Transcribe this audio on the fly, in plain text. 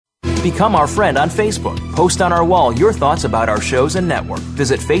Become our friend on Facebook. Post on our wall your thoughts about our shows and network.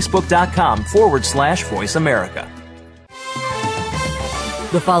 Visit facebook.com/Voice America.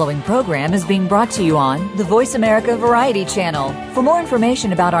 The following program is being brought to you on the Voice America Variety Channel. For more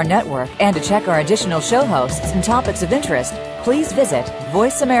information about our network and to check our additional show hosts and topics of interest, please visit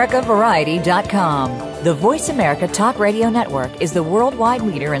voiceamericavariety.com. The Voice America Talk Radio Network is the worldwide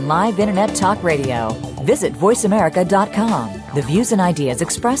leader in live Internet talk radio. Visit voiceamerica.com. The views and ideas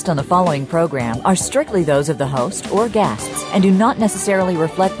expressed on the following program are strictly those of the host or guests and do not necessarily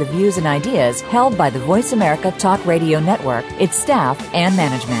reflect the views and ideas held by the Voice America Talk Radio Network, its staff, and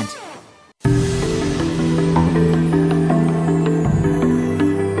management.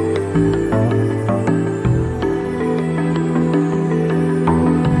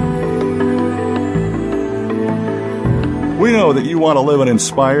 We know that you want to live an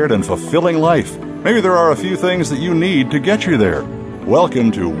inspired and fulfilling life. Maybe there are a few things that you need to get you there.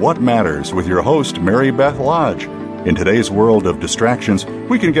 Welcome to What Matters with your host, Mary Beth Lodge. In today's world of distractions,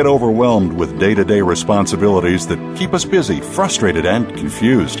 we can get overwhelmed with day-to-day responsibilities that keep us busy, frustrated, and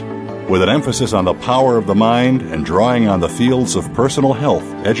confused. With an emphasis on the power of the mind and drawing on the fields of personal health,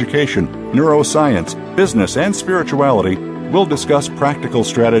 education, neuroscience, business, and spirituality, we'll discuss practical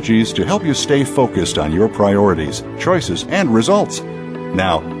strategies to help you stay focused on your priorities, choices, and results.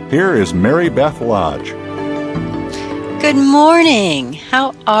 Now, here is Mary Beth Lodge. Good morning.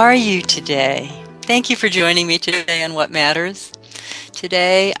 How are you today? Thank you for joining me today on What Matters.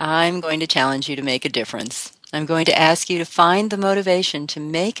 Today, I'm going to challenge you to make a difference. I'm going to ask you to find the motivation to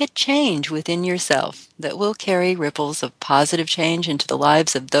make a change within yourself that will carry ripples of positive change into the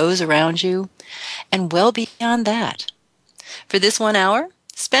lives of those around you and well beyond that. For this 1 hour,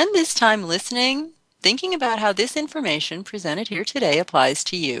 spend this time listening, thinking about how this information presented here today applies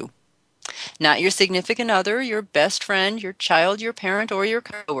to you. Not your significant other, your best friend, your child, your parent, or your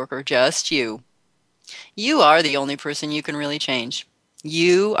coworker, just you. You are the only person you can really change.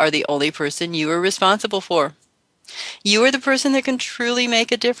 You are the only person you are responsible for. You are the person that can truly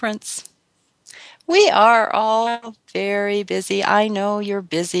make a difference. We are all very busy. I know you're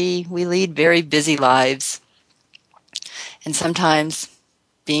busy. We lead very busy lives. And sometimes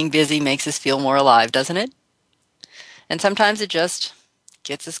being busy makes us feel more alive, doesn't it? And sometimes it just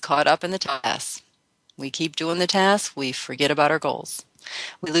gets us caught up in the tasks. We keep doing the tasks, we forget about our goals.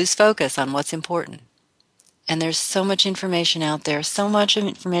 We lose focus on what's important. And there's so much information out there, so much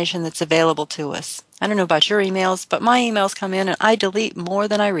information that's available to us. I don't know about your emails, but my emails come in and I delete more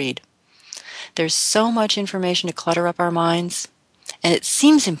than I read. There's so much information to clutter up our minds. And it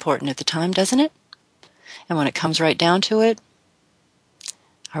seems important at the time, doesn't it? And when it comes right down to it,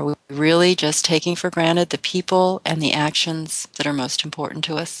 are we really just taking for granted the people and the actions that are most important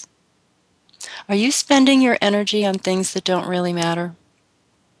to us? Are you spending your energy on things that don't really matter?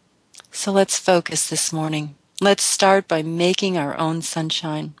 So let's focus this morning. Let's start by making our own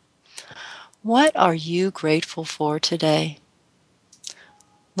sunshine. What are you grateful for today?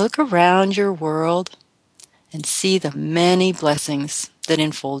 Look around your world and see the many blessings that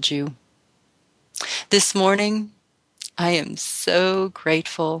enfold you. This morning, I am so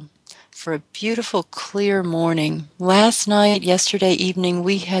grateful for a beautiful, clear morning. Last night, yesterday evening,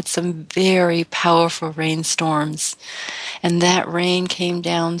 we had some very powerful rainstorms, and that rain came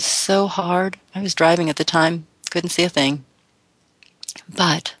down so hard. I was driving at the time, couldn't see a thing.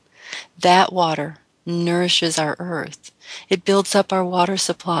 But that water nourishes our earth. It builds up our water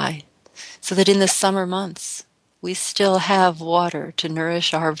supply so that in the summer months, we still have water to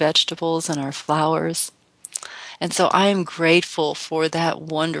nourish our vegetables and our flowers. And so I am grateful for that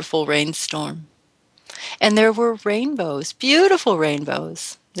wonderful rainstorm. And there were rainbows, beautiful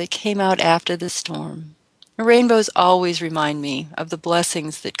rainbows, that came out after the storm. Rainbows always remind me of the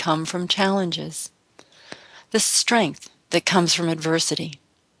blessings that come from challenges, the strength that comes from adversity.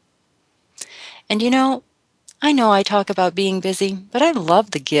 And I know I talk about being busy, but I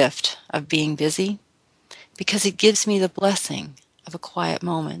love the gift of being busy because it gives me the blessing of a quiet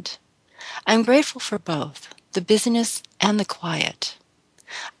moment. I'm grateful for both, the busyness and the quiet.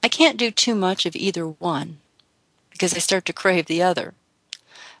 I can't do too much of either one because I start to crave the other.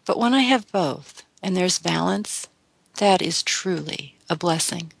 But when I have both and there's balance, that is truly a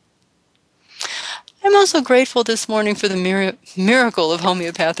blessing. I'm also grateful this morning for the miracle of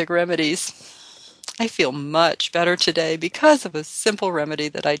homeopathic remedies. I feel much better today because of a simple remedy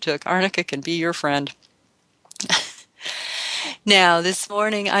that I took. Arnica can be your friend. Now, this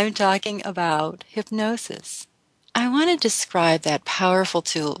morning I'm talking about hypnosis. I want to describe that powerful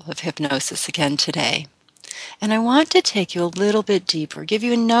tool of hypnosis again today. And I want to take you a little bit deeper, give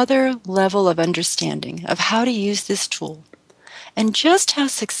you another level of understanding of how to use this tool and just how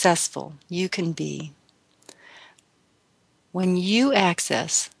successful you can be when you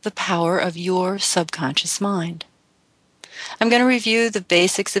access the power of your subconscious mind. I'm going to review the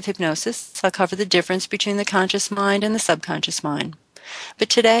basics of hypnosis. I'll cover the difference between the conscious mind and the subconscious mind. But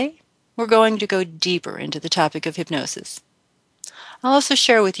today, we're going to go deeper into the topic of hypnosis. I'll also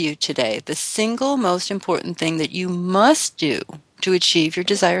share with you today the single most important thing that you must do to achieve your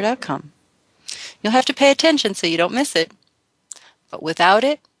desired outcome. You'll have to pay attention so you don't miss it. But without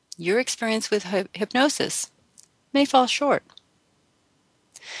it, your experience with hypnosis may fall short.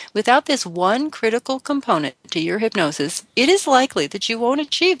 Without this one critical component to your hypnosis, it is likely that you won't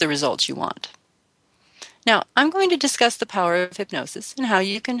achieve the results you want. Now, I'm going to discuss the power of hypnosis and how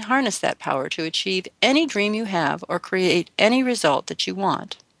you can harness that power to achieve any dream you have or create any result that you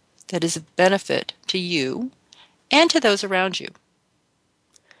want that is of benefit to you and to those around you.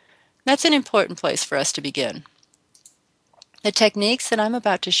 That's an important place for us to begin. The techniques that I'm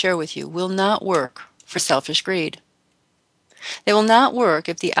about to share with you will not work for selfish greed. They will not work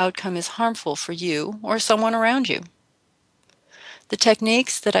if the outcome is harmful for you or someone around you. The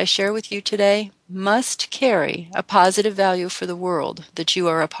techniques that I share with you today must carry a positive value for the world that you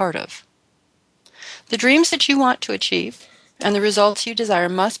are a part of. The dreams that you want to achieve and the results you desire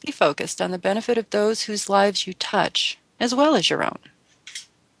must be focused on the benefit of those whose lives you touch, as well as your own.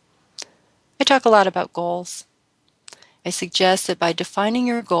 I talk a lot about goals. I suggest that by defining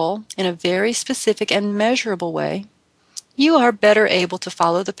your goal in a very specific and measurable way, you are better able to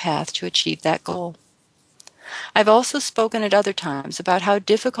follow the path to achieve that goal. I've also spoken at other times about how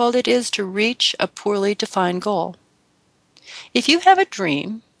difficult it is to reach a poorly defined goal. If you have a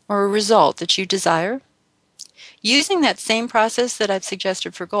dream or a result that you desire, using that same process that I've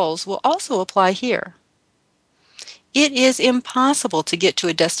suggested for goals will also apply here. It is impossible to get to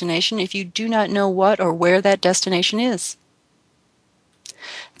a destination if you do not know what or where that destination is.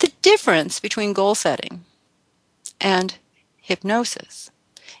 The difference between goal setting and hypnosis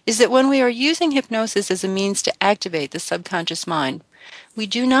is that when we are using hypnosis as a means to activate the subconscious mind, we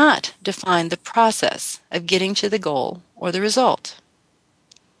do not define the process of getting to the goal or the result.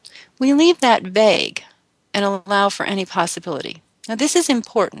 We leave that vague and allow for any possibility. Now, this is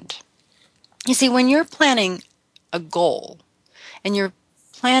important. You see, when you're planning a goal and you're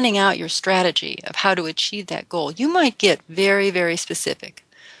planning out your strategy of how to achieve that goal, you might get very, very specific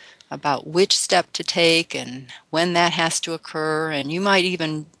about which step to take and when that has to occur, and you might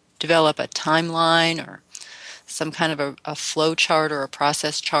even develop a timeline or some kind of a flow chart or a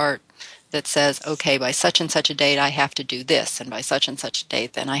process chart that says, okay, by such and such a date I have to do this, and by such and such a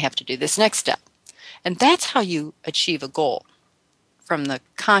date then I have to do this next step. And that's how you achieve a goal from the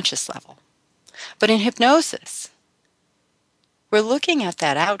conscious level. But in hypnosis, we're looking at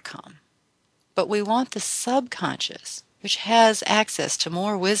that outcome, but we want the subconscious, which has access to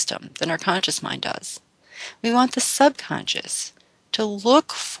more wisdom than our conscious mind does. We want the subconscious to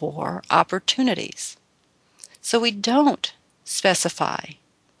look for opportunities. So we don't specify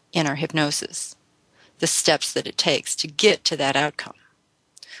in our hypnosis the steps that it takes to get to that outcome.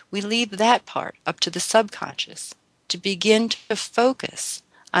 We leave that part up to the subconscious to begin to focus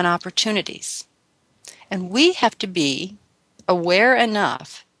on opportunities. And we have to be aware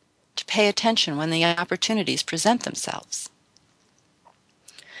enough to pay attention when the opportunities present themselves.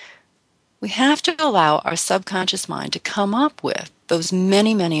 We have to allow our subconscious mind to come up with those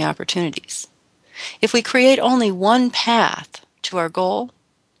many, many opportunities. If we create only one path to our goal,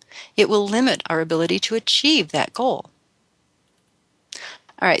 it will limit our ability to achieve that goal.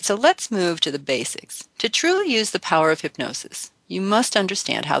 All right, so let's move to the basics. To truly use the power of hypnosis, you must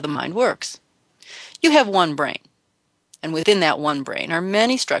understand how the mind works. You have one brain, and within that one brain are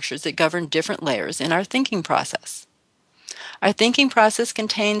many structures that govern different layers in our thinking process. Our thinking process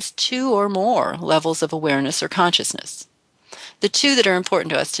contains two or more levels of awareness or consciousness. The two that are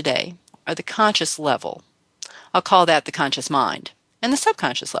important to us today are the conscious level. I'll call that the conscious mind. And the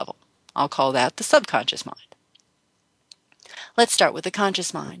subconscious level. I'll call that the subconscious mind. Let's start with the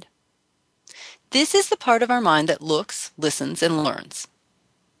conscious mind. This is the part of our mind that looks, listens, and learns.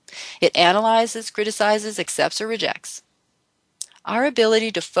 It analyzes, criticizes, accepts, or rejects. Our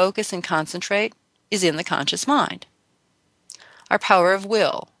ability to focus and concentrate is in the conscious mind. Our power of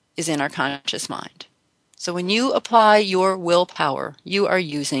will is in our conscious mind. So when you apply your willpower, you are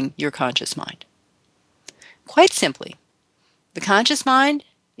using your conscious mind. Quite simply, the conscious mind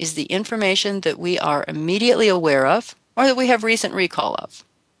is the information that we are immediately aware of or that we have recent recall of.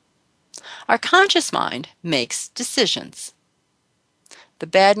 Our conscious mind makes decisions. The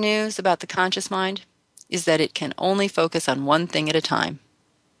bad news about the conscious mind is that it can only focus on one thing at a time.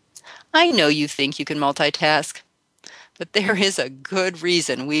 I know you think you can multitask, But there is a good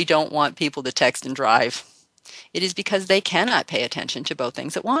reason we don't want people to text and drive. It is because they cannot pay attention to both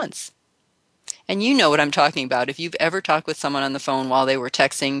things at once. And you know what I'm talking about. If you've ever talked with someone on the phone while they were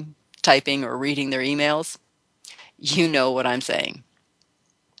texting, typing, or reading their emails, you know what I'm saying.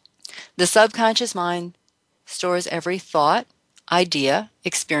 The subconscious mind stores every thought, idea,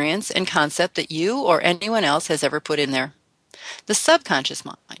 experience, and concept that you or anyone else has ever put in there. The subconscious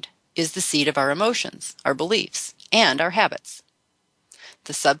mind is the seat of our emotions, our beliefs, and our habits.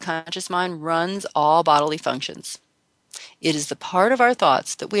 The subconscious mind runs all bodily functions. It is the part of our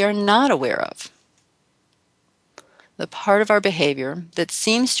thoughts that we are not aware of, the part of our behavior that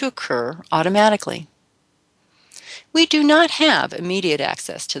seems to occur automatically. We do not have immediate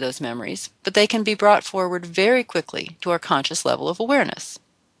access to those memories, but they can be brought forward very quickly to our conscious level of awareness.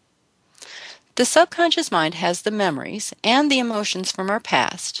 The subconscious mind has the memories and the emotions from our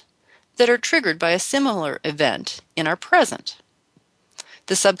past that are triggered by a similar event in our present.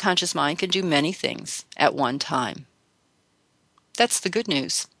 The subconscious mind can do many things at one time. That's the good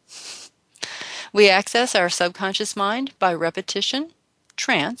news. We access our subconscious mind by repetition,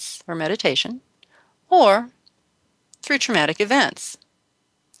 trance, or meditation, or through traumatic events.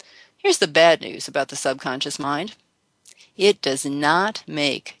 Here's the bad news about the subconscious mind. It does not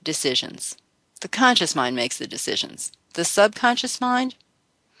make decisions. The conscious mind makes the decisions. The subconscious mind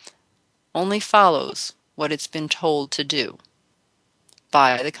only follows what it's been told to do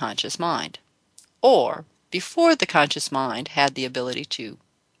by the conscious mind, or before the conscious mind had the ability to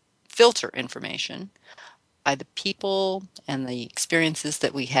filter information by the people and the experiences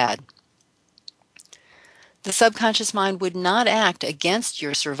that we had. The subconscious mind would not act against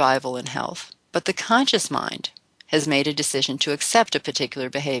your survival and health, but the conscious mind has made a decision to accept a particular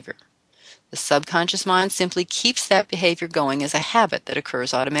behavior. The subconscious mind simply keeps that behavior going as a habit that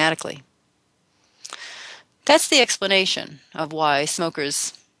occurs automatically. That's the explanation of why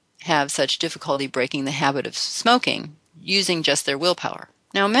smokers have such difficulty breaking the habit of smoking using just their willpower.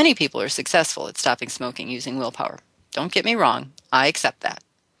 Now, many people are successful at stopping smoking using willpower. Don't get me wrong, I accept that.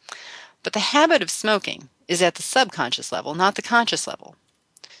 But the habit of smoking is at the subconscious level, not the conscious level.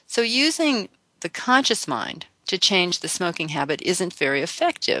 So using the conscious mind to change the smoking habit isn't very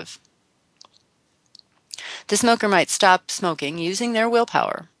effective. The smoker might stop smoking using their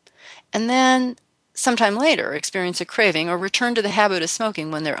willpower, and then sometime later experience a craving or return to the habit of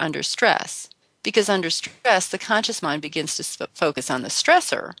smoking when they're under stress. Because under stress, the conscious mind begins to focus on the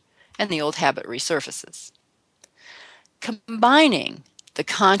stressor, and the old habit resurfaces. Combining the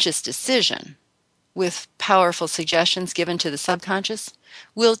conscious decision with powerful suggestions given to the subconscious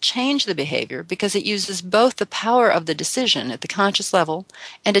will change the behavior because it uses both the power of the decision at the conscious level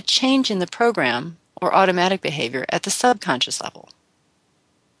and a change in the program or automatic behavior at the subconscious level.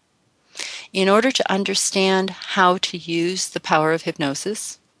 In order to understand how to use the power of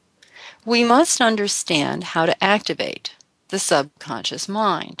hypnosis, we must understand how to activate the subconscious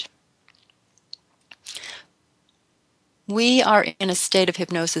mind. We are in a state of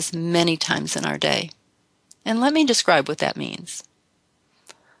hypnosis many times in our day. And let me describe what that means.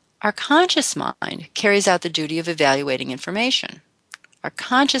 Our conscious mind carries out the duty of evaluating information. Our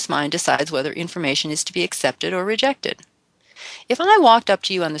conscious mind decides whether information is to be accepted or rejected. If I walked up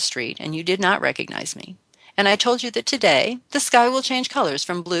to you on the street and you did not recognize me, and I told you that today the sky will change colors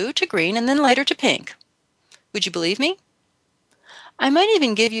from blue to green and then later to pink, would you believe me? I might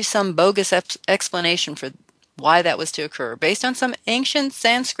even give you some bogus explanation for why that was to occur, based on some ancient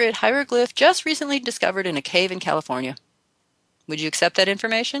Sanskrit hieroglyph just recently discovered in a cave in California. Would you accept that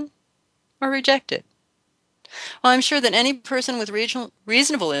information or reject it? Well, I'm sure that any person with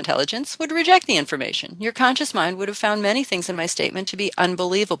reasonable intelligence would reject the information. Your conscious mind would have found many things in my statement to be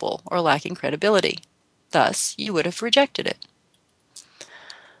unbelievable or lacking credibility. Thus, you would have rejected it.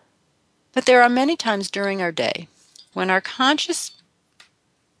 But there are many times during our day when our conscious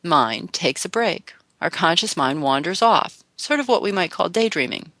mind takes a break. Our conscious mind wanders off, sort of what we might call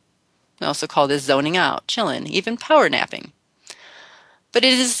daydreaming. We also call this zoning out, chillin', even power napping. But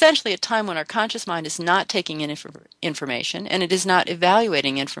it is essentially a time when our conscious mind is not taking in information and it is not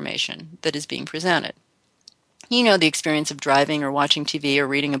evaluating information that is being presented. You know the experience of driving or watching TV or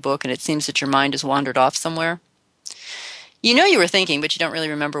reading a book and it seems that your mind has wandered off somewhere. You know you were thinking, but you don't really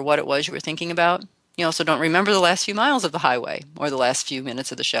remember what it was you were thinking about. You also don't remember the last few miles of the highway or the last few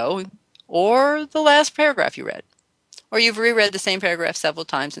minutes of the show or the last paragraph you read. Or you've reread the same paragraph several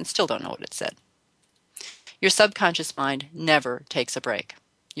times and still don't know what it said. Your subconscious mind never takes a break.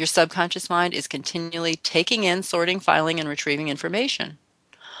 Your subconscious mind is continually taking in, sorting, filing, and retrieving information,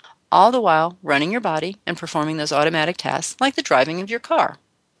 all the while running your body and performing those automatic tasks like the driving of your car.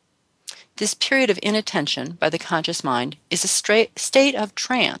 This period of inattention by the conscious mind is a state of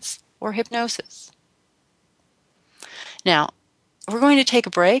trance or hypnosis. Now, we're going to take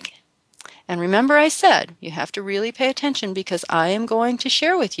a break. And remember I said you have to really pay attention because I am going to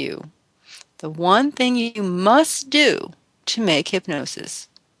share with you the one thing you must do to make hypnosis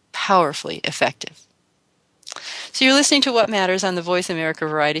powerfully effective. So you're listening to What Matters on the Voice America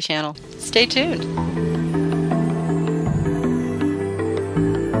Variety Channel. Stay tuned.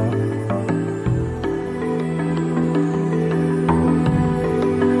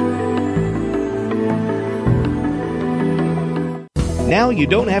 Now you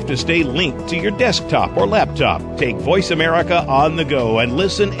don't have to stay linked to your desktop or laptop. Take Voice America on the go and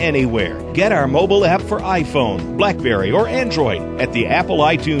listen anywhere. Get our mobile app for iPhone, BlackBerry, or Android at the Apple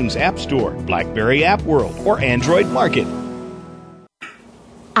iTunes App Store, BlackBerry App World, or Android Market.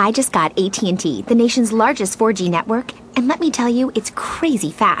 I just got AT&T, the nation's largest 4G network, and let me tell you, it's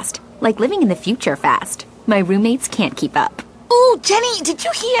crazy fast. Like living in the future fast. My roommates can't keep up. Ooh, Jenny, did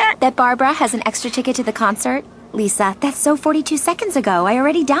you hear? That Barbara has an extra ticket to the concert? Lisa, that's so 42 seconds ago. I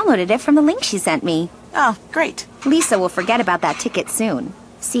already downloaded it from the link she sent me. Oh, great. Lisa will forget about that ticket soon.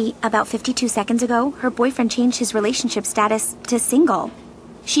 See, about 52 seconds ago, her boyfriend changed his relationship status to single.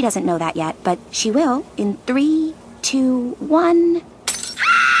 She doesn't know that yet, but she will in 3, 2, 1...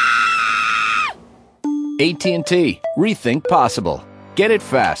 AT&T. Rethink possible. Get it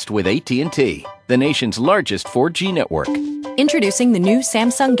fast with AT&T, the nation's largest 4G network. Introducing the new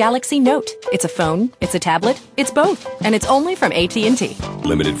Samsung Galaxy Note. It's a phone, it's a tablet, it's both, and it's only from AT&T.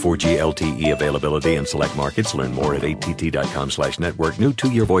 Limited 4G LTE availability in select markets. Learn more at att.com/network. New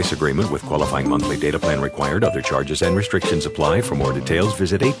 2-year voice agreement with qualifying monthly data plan required. Other charges and restrictions apply. For more details,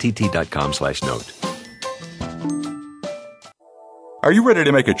 visit att.com/note. Are you ready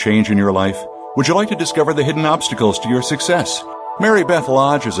to make a change in your life? Would you like to discover the hidden obstacles to your success? Mary Beth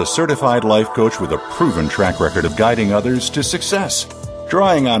Lodge is a certified life coach with a proven track record of guiding others to success.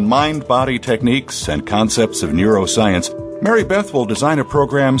 Drawing on mind-body techniques and concepts of neuroscience, Mary Beth will design a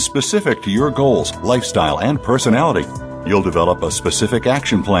program specific to your goals, lifestyle, and personality. You'll develop a specific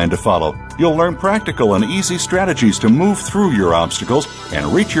action plan to follow. You'll learn practical and easy strategies to move through your obstacles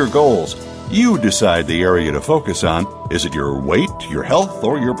and reach your goals. You decide the area to focus on. Is it your weight, your health,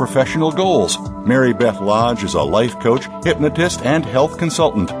 or your professional goals? Mary Beth Lodge is a life coach, hypnotist, and health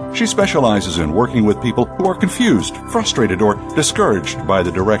consultant. She specializes in working with people who are confused, frustrated, or discouraged by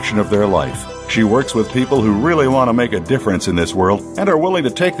the direction of their life. She works with people who really want to make a difference in this world and are willing to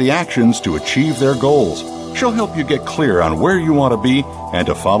take the actions to achieve their goals. She'll help you get clear on where you want to be and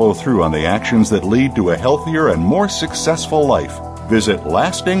to follow through on the actions that lead to a healthier and more successful life. Visit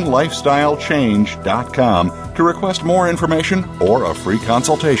lastinglifestylechange.com to request more information or a free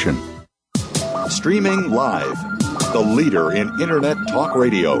consultation. Streaming live, the leader in Internet Talk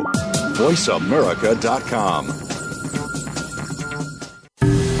Radio, VoiceAmerica.com.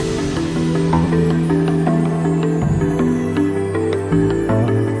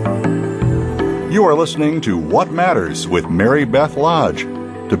 You are listening to What Matters with Mary Beth Lodge.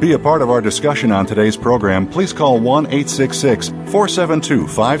 To be a part of our discussion on today's program, please call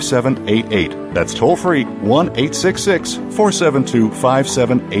 1-866-472-5788. That's toll-free,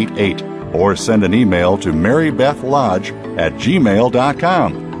 1-866-472-5788. Or send an email to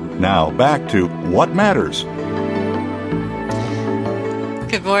marybethlodge@gmail.com. Now, back to What Matters.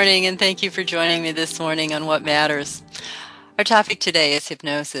 Good morning, and thank you for joining me this morning on What Matters. Our topic today is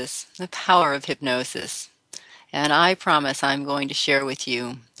hypnosis, the power of hypnosis. And I promise I'm going to share with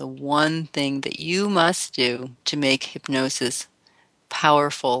you the one thing that you must do to make hypnosis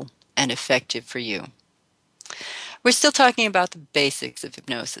powerful and effective for you. We're still talking about the basics of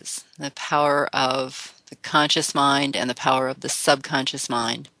hypnosis, the power of the conscious mind and the power of the subconscious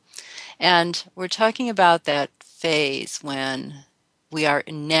mind. And we're talking about that phase when we are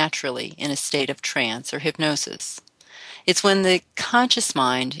naturally in a state of trance or hypnosis. It's when the conscious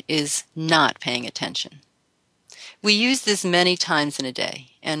mind is not paying attention. We use this many times in a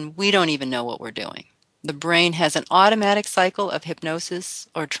day, and we don't even know what we're doing. The brain has an automatic cycle of hypnosis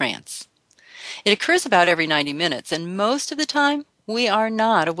or trance. It occurs about every 90 minutes, and most of the time, we are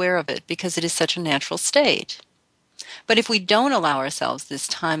not aware of it because it is such a natural state. But if we don't allow ourselves this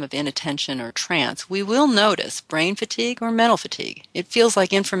time of inattention or trance, we will notice brain fatigue or mental fatigue. It feels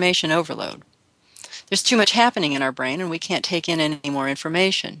like information overload. There's too much happening in our brain, and we can't take in any more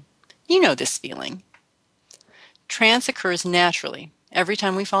information. You know this feeling. Trance occurs naturally every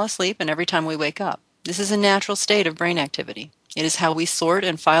time we fall asleep and every time we wake up. This is a natural state of brain activity. It is how we sort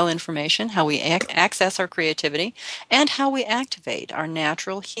and file information, how we access our creativity, and how we activate our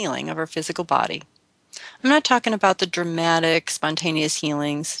natural healing of our physical body. I'm not talking about the dramatic, spontaneous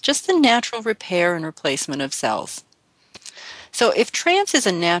healings, just the natural repair and replacement of cells. So if trance is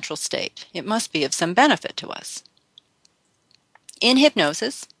a natural state, it must be of some benefit to us. In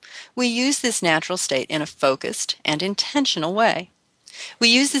hypnosis, we use this natural state in a focused and intentional way. We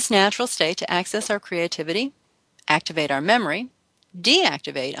use this natural state to access our creativity, activate our memory,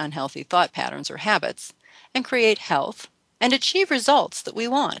 deactivate unhealthy thought patterns or habits, and create health and achieve results that we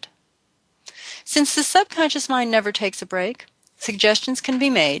want. Since the subconscious mind never takes a break, suggestions can be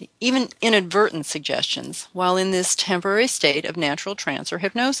made, even inadvertent suggestions, while in this temporary state of natural trance or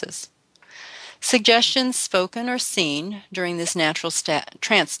hypnosis. Suggestions spoken or seen during this natural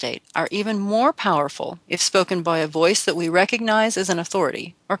trance state are even more powerful if spoken by a voice that we recognize as an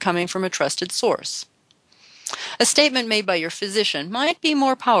authority or coming from a trusted source. A statement made by your physician might be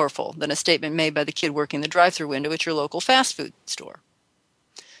more powerful than a statement made by the kid working the drive-thru window at your local fast food store.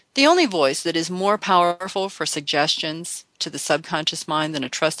 The only voice that is more powerful for suggestions to the subconscious mind than a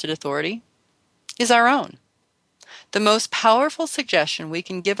trusted authority is our own. The most powerful suggestion we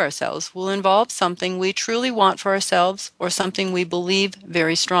can give ourselves will involve something we truly want for ourselves or something we believe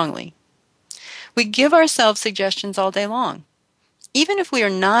very strongly. We give ourselves suggestions all day long. Even if we are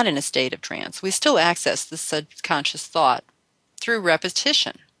not in a state of trance, we still access the subconscious thought through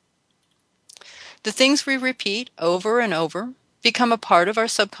repetition. The things we repeat over and over become a part of our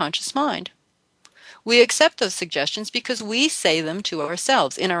subconscious mind. We accept those suggestions because we say them to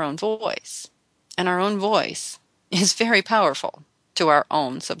ourselves in our own voice. And our own voice is very powerful to our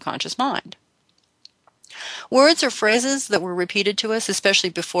own subconscious mind. Words or phrases that were repeated to us, especially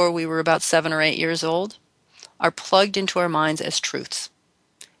before we were about 7 or 8 years old, are plugged into our minds as truths.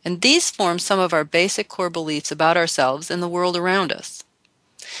 And these form some of our basic core beliefs about ourselves and the world around us.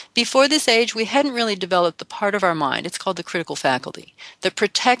 Before this age, we hadn't really developed the part of our mind, it's called the critical faculty, that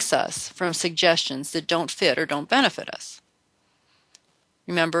protects us from suggestions that don't fit or don't benefit us.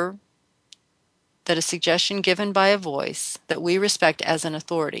 Remember that a suggestion given by a voice that we respect as an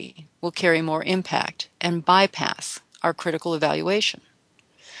authority will carry more impact and bypass our critical evaluation.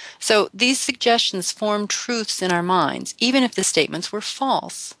 So these suggestions form truths in our minds, even if the statements were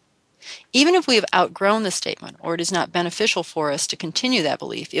false. Even if we have outgrown the statement or it is not beneficial for us to continue that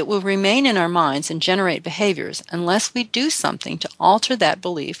belief, it will remain in our minds and generate behaviors unless we do something to alter that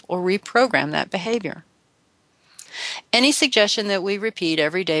belief or reprogram that behavior. Any suggestion that we repeat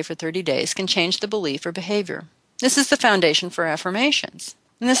every day for 30 days can change the belief or behavior. This is the foundation for affirmations,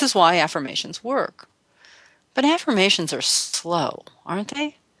 and this is why affirmations work. But affirmations are slow, aren't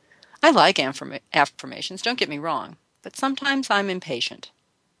they? I like affirmations, don't get me wrong, but sometimes I'm impatient.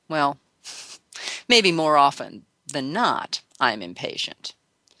 Well, maybe more often than not, I'm impatient,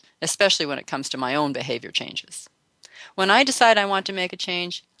 especially when it comes to my own behavior changes. When I decide I want to make a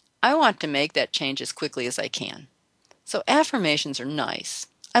change, I want to make that change as quickly as I can. So affirmations are nice.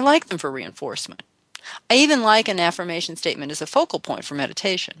 I like them for reinforcement. I even like an affirmation statement as a focal point for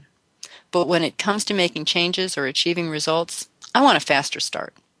meditation. But when it comes to making changes or achieving results, I want a faster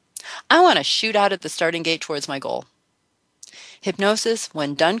start. I want to shoot out at the starting gate towards my goal. Hypnosis,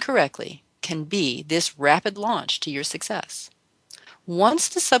 when done correctly, can be this rapid launch to your success. Once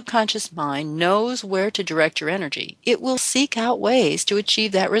the subconscious mind knows where to direct your energy, it will seek out ways to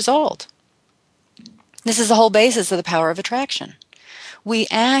achieve that result. This is the whole basis of the power of attraction. We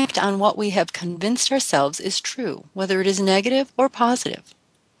act on what we have convinced ourselves is true, whether it is negative or positive.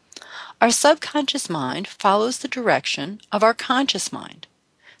 Our subconscious mind follows the direction of our conscious mind.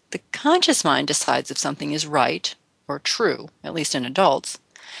 The conscious mind decides if something is right or true, at least in adults.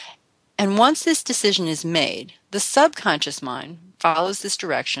 And once this decision is made, the subconscious mind follows this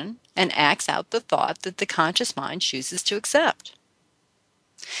direction and acts out the thought that the conscious mind chooses to accept.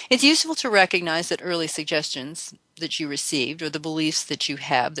 It's useful to recognize that early suggestions that you received or the beliefs that you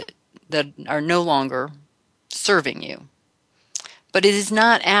have that are no longer serving you. But it is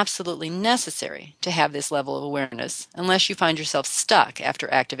not absolutely necessary to have this level of awareness unless you find yourself stuck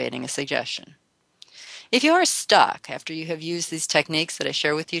after activating a suggestion. If you are stuck after you have used these techniques that I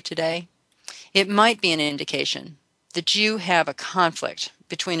share with you today, it might be an indication that you have a conflict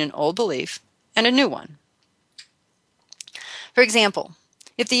between an old belief and a new one. For example,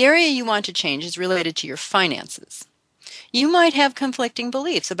 if the area you want to change is related to your finances, you might have conflicting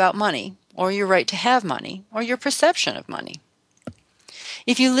beliefs about money, or your right to have money, or your perception of money.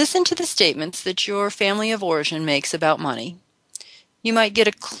 If you listen to the statements that your family of origin makes about money, you might get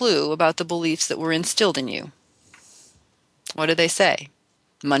a clue about the beliefs that were instilled in you. What do they say?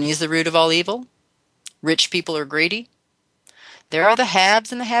 Money is the root of all evil? Rich people are greedy? There are the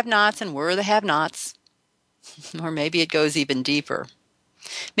haves and the have-nots, and we're the have-nots. Or maybe it goes even deeper.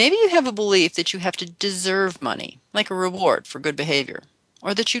 Maybe you have a belief that you have to deserve money, like a reward for good behavior,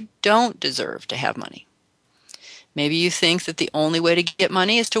 or that you don't deserve to have money. Maybe you think that the only way to get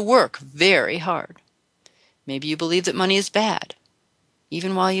money is to work very hard. Maybe you believe that money is bad,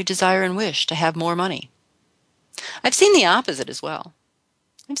 even while you desire and wish to have more money. I've seen the opposite as well.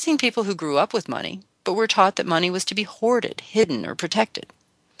 I've seen people who grew up with money, but were taught that money was to be hoarded, hidden, or protected.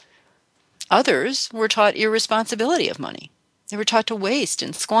 Others were taught irresponsibility of money. They were taught to waste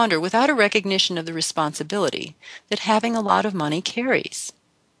and squander without a recognition of the responsibility that having a lot of money carries.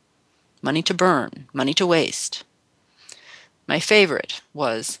 Money to burn, money to waste. My favorite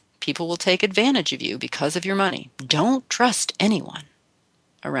was, people will take advantage of you because of your money. Don't trust anyone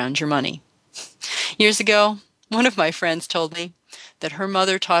around your money. Years ago, one of my friends told me that her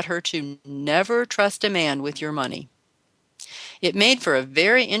mother taught her to never trust a man with your money. It made for a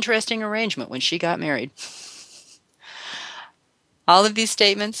very interesting arrangement when she got married. All of these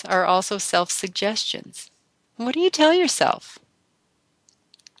statements are also self-suggestions. What do you tell yourself?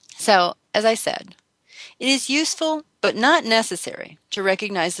 So, as I said, it is useful but not necessary to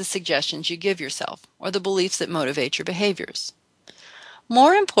recognize the suggestions you give yourself or the beliefs that motivate your behaviors.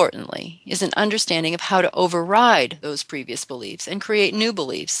 More importantly is an understanding of how to override those previous beliefs and create new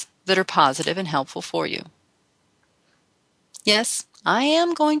beliefs that are positive and helpful for you. Yes, I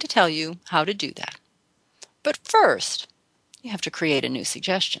am going to tell you how to do that. But first, you have to create a new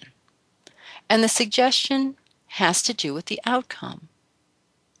suggestion. And the suggestion has to do with the outcome.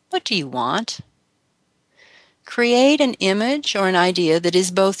 What do you want? Create an image or an idea that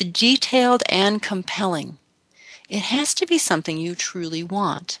is both detailed and compelling. It has to be something you truly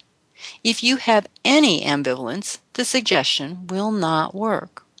want. If you have any ambivalence, the suggestion will not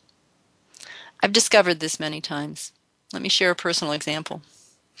work. I've discovered this many times. Let me share a personal example.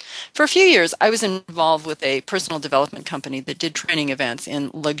 For a few years, I was involved with a personal development company that did training events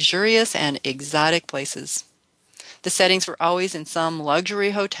in luxurious and exotic places. The settings were always in some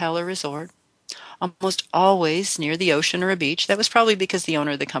luxury hotel or resort, almost always near the ocean or a beach. That was probably because the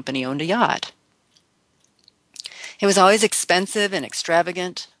owner of the company owned a yacht. It was always expensive and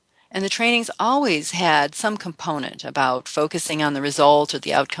extravagant, and the trainings always had some component about focusing on the result or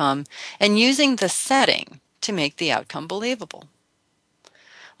the outcome and using the setting to make the outcome believable.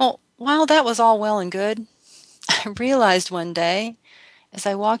 Well, while that was all well and good, I realized one day, as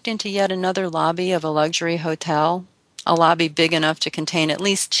I walked into yet another lobby of a luxury hotel, a lobby big enough to contain at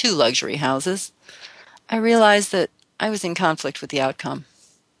least 2 luxury houses, I realized that I was in conflict with the outcome.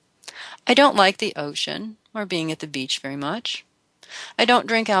 I don't like the ocean or being at the beach very much. I don't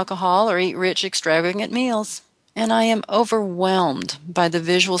drink alcohol or eat rich, extravagant meals, and I am overwhelmed by the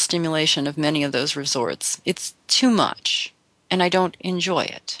visual stimulation of many of those resorts. It's too much, and I don't enjoy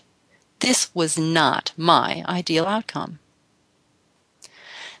it. This was not my ideal outcome.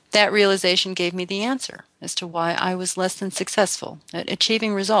 That realization gave me the answer as to why I was less than successful at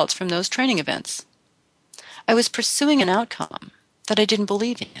achieving results from those training events. I was pursuing an outcome that I didn't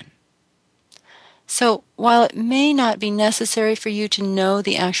believe in. So, while it may not be necessary for you to know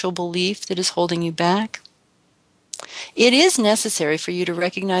the actual belief that is holding you back, it is necessary for you to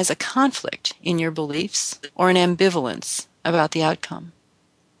recognize a conflict in your beliefs or an ambivalence about the outcome.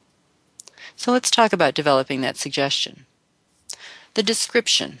 So let's talk about developing that suggestion. The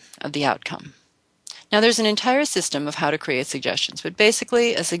description of the outcome. Now, there's an entire system of how to create suggestions, but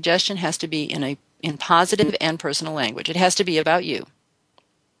basically a suggestion has to be in positive and personal language. It has to be about you.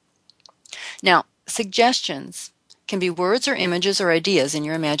 Now, suggestions can be words or images or ideas in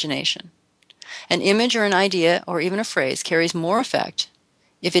your imagination. An image or an idea or even a phrase carries more effect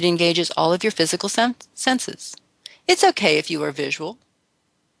if it engages all of your physical senses. It's okay if you are visual,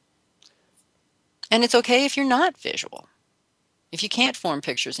 and it's okay if you're not visual, if you can't form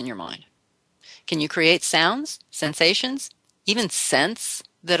pictures in your mind. Can you create sounds, sensations, even scents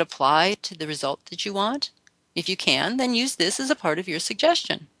that apply to the result that you want? If you can, then use this as a part of your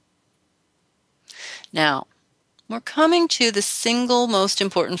suggestion. Now, we're coming to the single most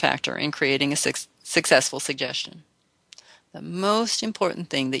important factor in creating a successful suggestion. The most important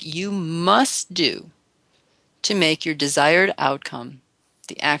thing that you must do to make your desired outcome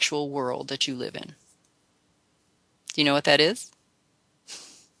the actual world that you live in. Do you know what that is?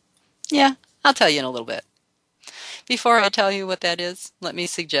 Yeah, I'll tell you in a little bit. Before I tell you what that is, let me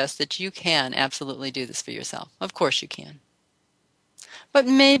suggest that you can absolutely do this for yourself. Of course you can. But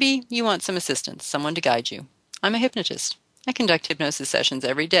maybe you want some assistance, someone to guide you. I'm a hypnotist. I conduct hypnosis sessions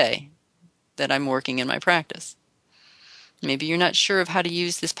every day that I'm working in my practice. Maybe you're not sure of how to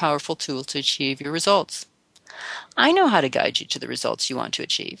use this powerful tool to achieve your results. I know how to guide you to the results you want to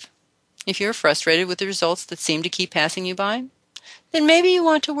achieve. If you're frustrated with the results that seem to keep passing you by, then maybe you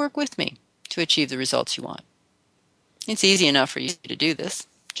want to work with me to achieve the results you want. It's easy enough for you to do this.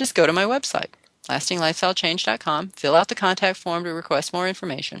 Just go to my website, lastinglifestylechange.com, fill out the contact form to request more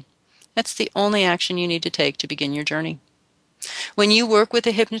information. That's the only action you need to take to begin your journey. When you work with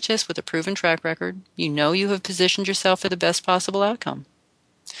a hypnotist with a proven track record, you know you have positioned yourself for the best possible outcome.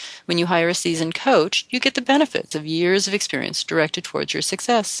 When you hire a seasoned coach, you get the benefits of years of experience directed towards your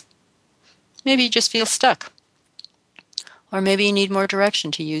success. Maybe you just feel stuck. Or maybe you need more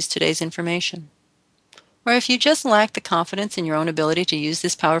direction to use today's information. Or if you just lack the confidence in your own ability to use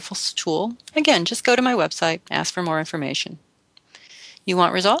this powerful tool, again, just go to my website, ask for more information. You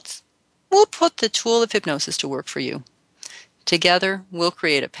want results? We'll put the tool of hypnosis to work for you. Together, we'll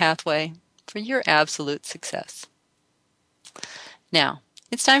create a pathway for your absolute success. Now,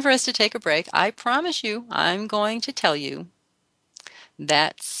 it's time for us to take a break. I promise you, I'm going to tell you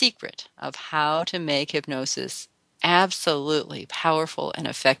that secret of how to make hypnosis absolutely powerful and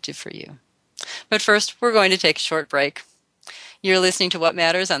effective for you. But first, we're going to take a short break. You're listening to What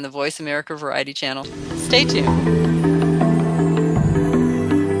Matters on the Voice America Variety Channel. Stay tuned.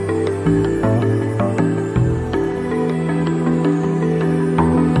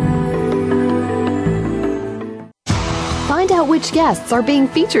 Find out which guests are being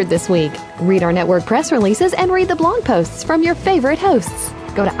featured this week. Read our network press releases and read the blog posts from your favorite hosts.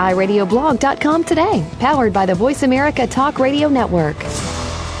 Go to iradioblog.com today, powered by the Voice America Talk Radio Network.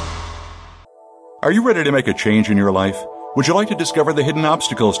 Are you ready to make a change in your life? Would you like to discover the hidden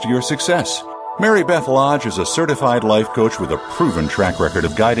obstacles to your success? Mary Beth Lodge is a certified life coach with a proven track record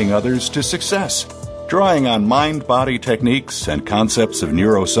of guiding others to success. Drawing on mind-body techniques and concepts of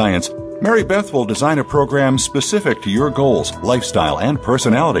neuroscience, Mary Beth will design a program specific to your goals, lifestyle, and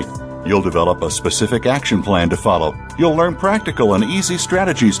personality. You'll develop a specific action plan to follow. You'll learn practical and easy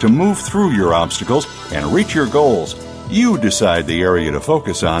strategies to move through your obstacles and reach your goals. You decide the area to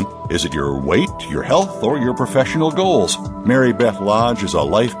focus on. Is it your weight, your health, or your professional goals? Mary Beth Lodge is a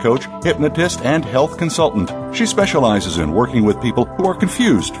life coach, hypnotist, and health consultant. She specializes in working with people who are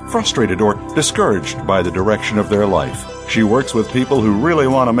confused, frustrated, or discouraged by the direction of their life. She works with people who really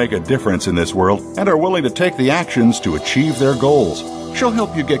want to make a difference in this world and are willing to take the actions to achieve their goals. She'll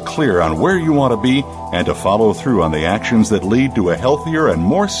help you get clear on where you want to be and to follow through on the actions that lead to a healthier and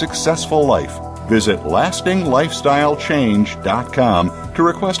more successful life. Visit lastinglifestylechange.com to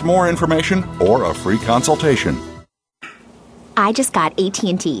request more information or a free consultation. I just got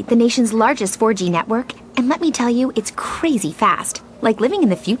AT&T, the nation's largest 4G network, and let me tell you, it's crazy fast. Like living in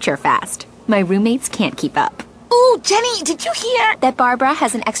the future fast. My roommates can't keep up. Ooh, Jenny, did you hear? That Barbara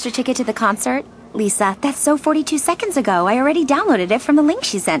has an extra ticket to the concert? Lisa, that's so 42 seconds ago. I already downloaded it from the link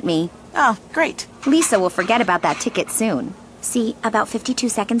she sent me. Oh, great. Lisa will forget about that ticket soon. See, about 52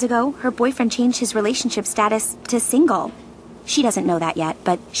 seconds ago, her boyfriend changed his relationship status to single. She doesn't know that yet,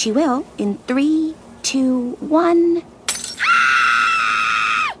 but she will in 3, 2, 1...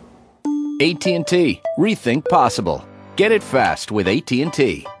 AT&T. Rethink possible. Get it fast with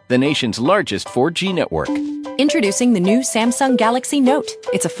AT&T, the nation's largest 4G network. Introducing the new Samsung Galaxy Note.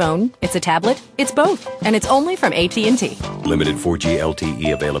 It's a phone, it's a tablet, it's both, and it's only from AT&T. Limited 4G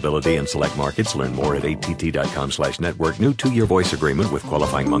LTE availability in select markets. Learn more at att.com/network. New 2-year voice agreement with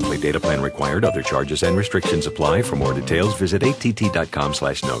qualifying monthly data plan required. Other charges and restrictions apply. For more details, visit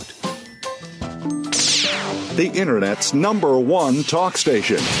att.com/note. The Internet's #1 talk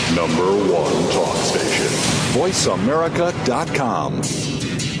station. #1 talk station. VoiceAmerica.com.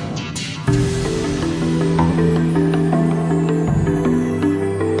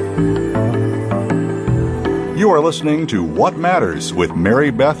 You are listening to What Matters with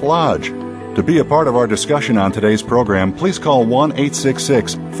Mary Beth Lodge. To be a part of our discussion on today's program, please call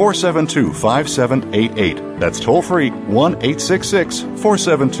 1-866-472-5788. That's toll free,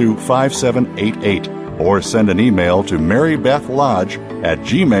 1-866-472-5788. Or send an email to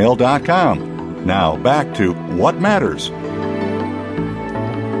marybethlodge@gmail.com. Now back to What Matters.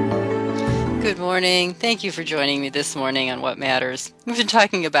 Good morning. Thank you for joining me this morning on What Matters. We've been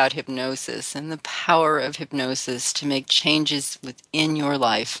talking about hypnosis and the power of hypnosis to make changes within your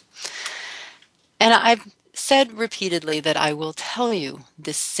life. And I've said repeatedly that I will tell you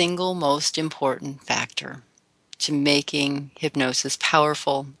the single most important factor to making hypnosis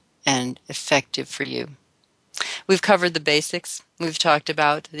powerful and effective for you. We've covered the basics. We've talked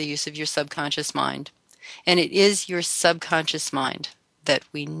about the use of your subconscious mind. And it is your subconscious mind that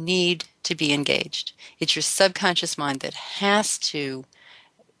we need to be engaged. It's your subconscious mind that has to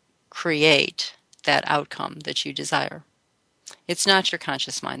create that outcome that you desire. It's not your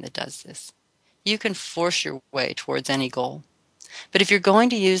conscious mind that does this. You can force your way towards any goal. But if you're going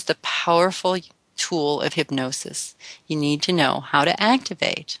to use the powerful tool of hypnosis. You need to know how to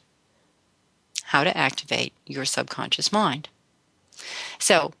activate your subconscious mind.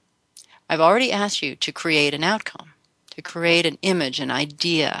 So, I've already asked you to create an outcome, to create an image, an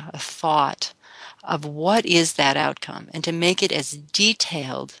idea, a thought of what is that outcome, and to make it as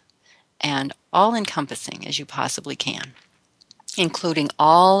detailed and all-encompassing as you possibly can, including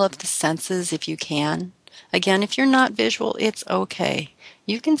all of the senses if you can. Again, if you're not visual, it's okay.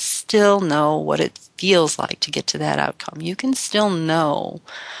 You can still know what it feels like to get to that outcome. You can still know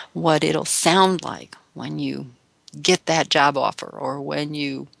what it'll sound like when you get that job offer or when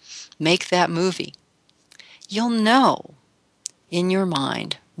you make that movie. You'll know in your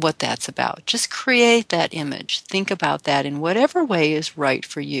mind what that's about. Just create that image. Think about that in whatever way is right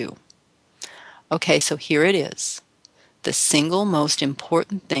for you. Okay, so here it is. The single most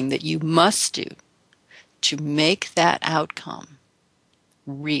important thing that you must do to make that outcome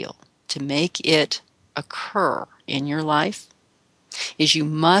real, to make it occur in your life, is you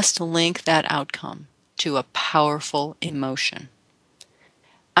must link that outcome to a powerful emotion.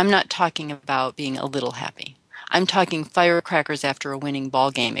 I'm not talking about being a little happy. I'm talking firecrackers after a winning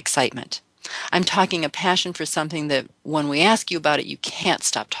ball game excitement. I'm talking a passion for something that when we ask you about it, you can't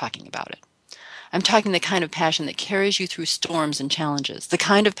stop talking about it. I'm talking the kind of passion that carries you through storms and challenges, the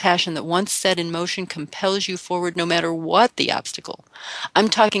kind of passion that once set in motion compels you forward no matter what the obstacle. I'm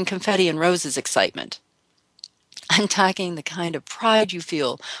talking confetti and roses excitement. I'm talking the kind of pride you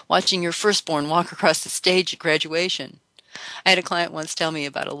feel watching your firstborn walk across the stage at graduation. I had a client once tell me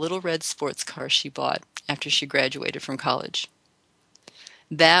about a little red sports car she bought after she graduated from college.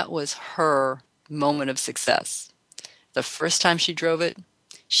 That was her moment of success. The first time she drove it,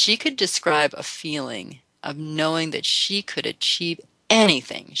 she could describe a feeling of knowing that she could achieve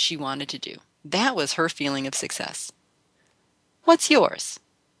anything she wanted to do. That was her feeling of success. What's yours?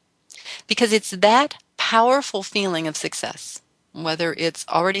 Because it's that powerful feeling of success, whether it's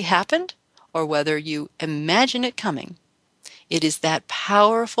already happened or whether you imagine it coming, it is that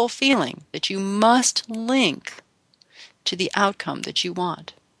powerful feeling that you must link to the outcome that you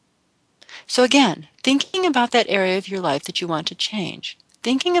want. So again, thinking about that area of your life that you want to change,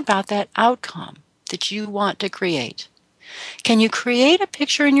 thinking about that outcome that you want to create. Can you create a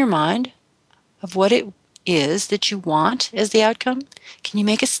picture in your mind of what it is that you want as the outcome? Can you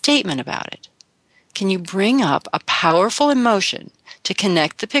make a statement about it? Can you bring up a powerful emotion to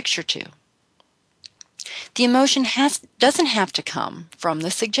connect the picture to? The emotion doesn't have to come from the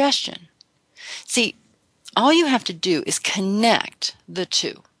suggestion. See, all you have to do is connect the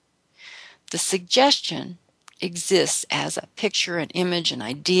two. The suggestion exists as a picture, an image, an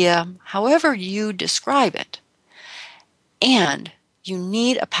idea, however you describe it. And you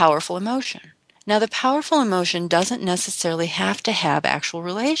need a powerful emotion. Now, the powerful emotion doesn't necessarily have to have actual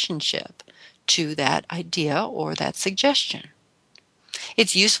relationship to that idea or that suggestion.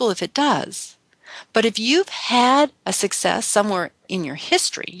 It's useful if it does. But if you've had a success somewhere in your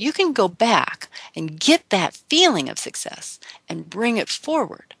history, you can go back and get that feeling of success and bring it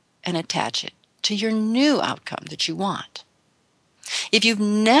forward and attach it to your new outcome that you want. If you've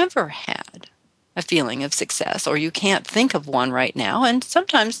never had a feeling of success or you can't think of one right now, and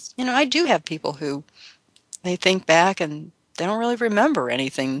sometimes, I do have people who they think back and they don't really remember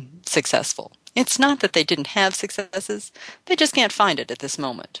anything successful. It's not that they didn't have successes, they just can't find it at this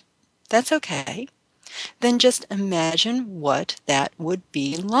moment. That's okay. Then just imagine what that would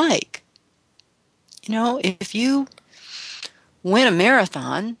be like. If you win a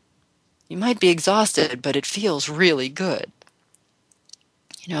marathon, you might be exhausted, but it feels really good.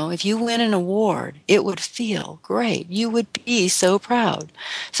 If you win an award, it would feel great. You would be so proud.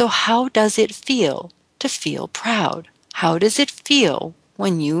 So how does it feel to feel proud? How does it feel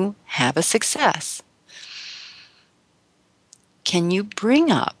when you have a success? Can you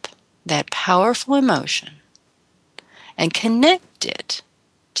bring up that powerful emotion and connect it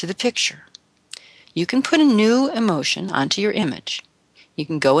to the picture? You can put a new emotion onto your image. You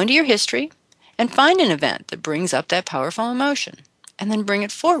can go into your history and find an event that brings up that powerful emotion and then bring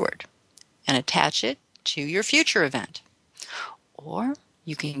it forward and attach it to your future event. Or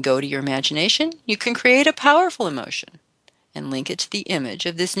you can go to your imagination. You can create a powerful emotion and link it to the image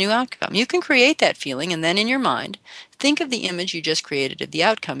of this new outcome. You can create that feeling and then in your mind, think of the image you just created of the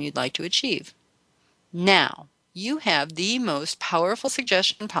outcome you'd like to achieve. Now, you have the most powerful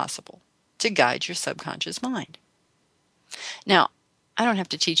suggestion possible to guide your subconscious mind. Now, I don't have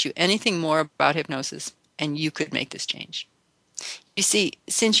to teach you anything more about hypnosis, and you could make this change. You see,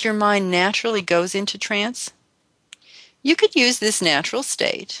 since your mind naturally goes into trance, you could use this natural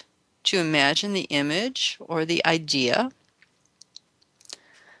state to imagine the image or the idea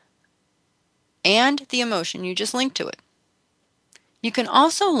and the emotion you just linked to it. You can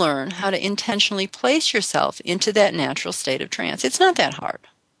also learn how to intentionally place yourself into that natural state of trance. It's not that hard.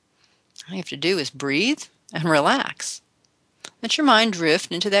 All you have to do is breathe and relax. Let your mind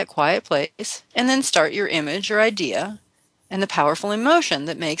drift into that quiet place, and then start your image or idea and the powerful emotion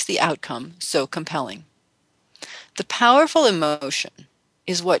that makes the outcome so compelling. The powerful emotion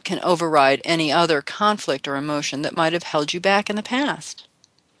is what can override any other conflict or emotion that might have held you back in the past.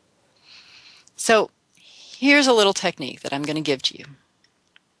 So here's a little technique that I'm going to give to you.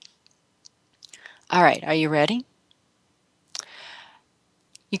 All right, are you ready?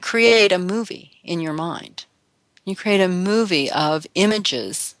 You create a movie in your mind. You create a movie of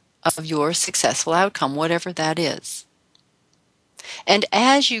images of your successful outcome, whatever that is. And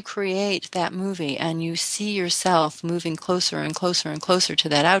as you create that movie and you see yourself moving closer and closer and closer to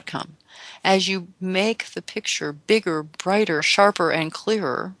that outcome, as you make the picture bigger, brighter, sharper, and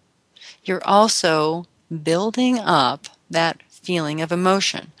clearer, you're also building up that feeling of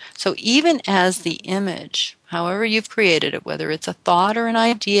emotion. So even as the image, however you've created it, whether it's a thought or an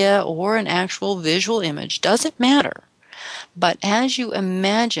idea or an actual visual image, doesn't matter. But as you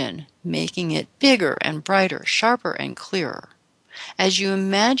imagine making it bigger and brighter, sharper and clearer, as you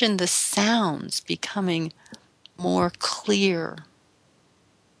imagine the sounds becoming more clear,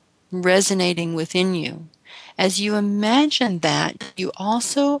 resonating within you, as you imagine that, you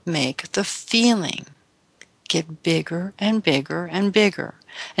also make the feeling get bigger and bigger and bigger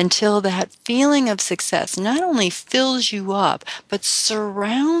until that feeling of success not only fills you up, but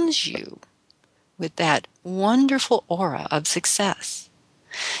surrounds you with that wonderful aura of success.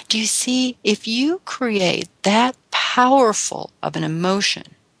 Do you see, if you create that powerful of an emotion,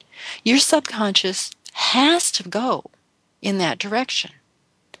 your subconscious has to go in that direction.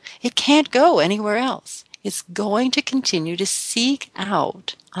 It can't go anywhere else. It's going to continue to seek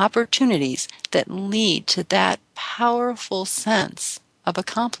out opportunities that lead to that powerful sense of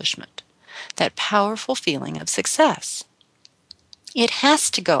accomplishment, that powerful feeling of success. It has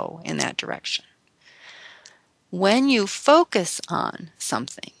to go in that direction. When you focus on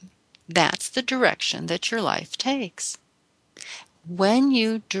something, that's the direction that your life takes. When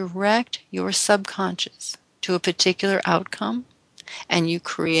you direct your subconscious to a particular outcome and you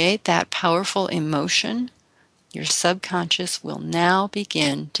create that powerful emotion, your subconscious will now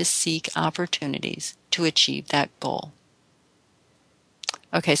begin to seek opportunities to achieve that goal.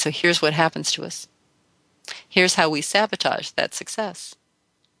 Okay, so here's what happens to us. Here's how we sabotage that success.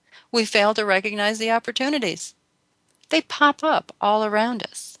 We fail to recognize the opportunities. They pop up all around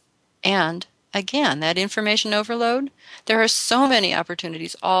us. And again, that information overload, there are so many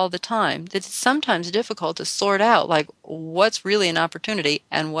opportunities all the time that it's sometimes difficult to sort out, like what's really an opportunity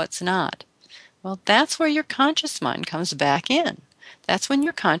and what's not. Well, that's where your conscious mind comes back in. That's when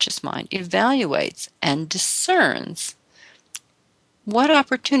your conscious mind evaluates and discerns what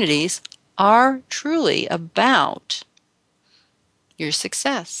opportunities are truly about your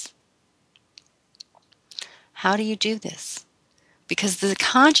success. How do you do this? Because the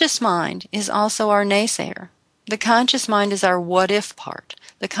conscious mind is also our naysayer. The conscious mind is our what-if part.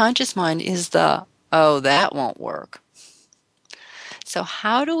 The conscious mind is the, oh, that won't work. So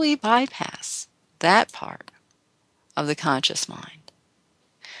how do we bypass that part of the conscious mind?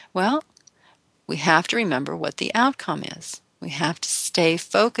 Well, we have to remember what the outcome is. We have to stay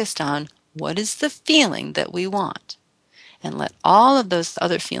focused on what is the feeling that we want, and let all of those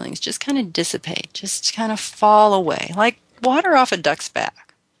other feelings just kind of dissipate, just kind of fall away, like water off a duck's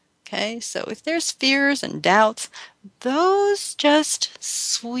back. Okay, so if there's fears and doubts, those just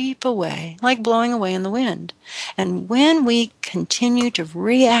sweep away, like blowing away in the wind. And when we continue to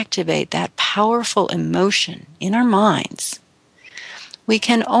reactivate that powerful emotion in our minds, we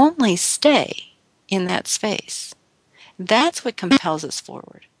can only stay in that space. That's what compels us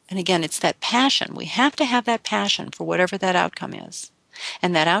forward. And again, it's that passion. We have to have that passion for whatever that outcome is.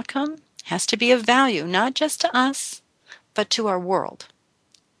 And that outcome has to be of value, not just to us, but to our world.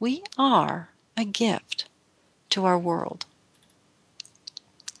 We are a gift to our world.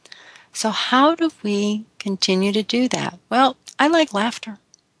 So how do we continue to do that? Well, I like laughter.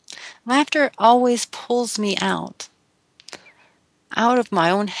 Laughter always pulls me out of my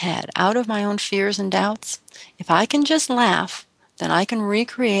own head, out of my own fears and doubts. If I can just laugh, then I can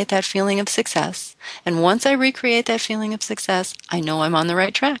recreate that feeling of success. And once I recreate that feeling of success, I know I'm on the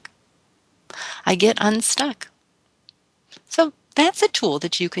right track. I get unstuck. So that's a tool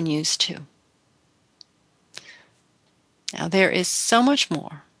that you can use too. Now, there is so much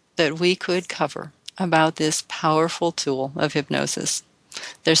more that we could cover about this powerful tool of hypnosis.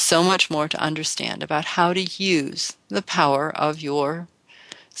 There's so much more to understand about how to use the power of your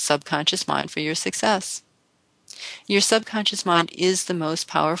subconscious mind for your success. Your subconscious mind is the most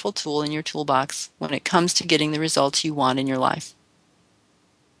powerful tool in your toolbox when it comes to getting the results you want in your life.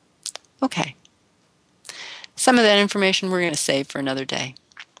 Okay. Some of that information we're going to save for another day.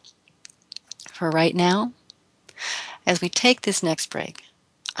 For right now, as we take this next break,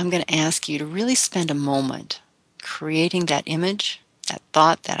 I'm going to ask you to really spend a moment creating that image, that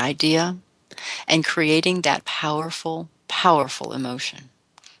thought, that idea, and creating that powerful, powerful emotion.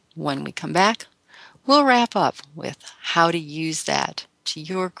 When we come back, we'll wrap up with how to use that to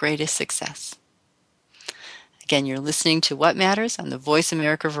your greatest success. Again, you're listening to What Matters on the Voice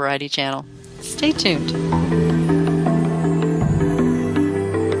America Variety Channel. Stay tuned.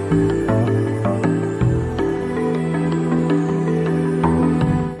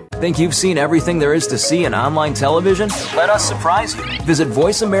 Think you've seen everything there is to see in online television? Let us surprise you. Visit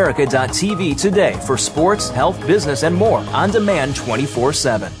voiceamerica.tv today for sports, health, business, and more on demand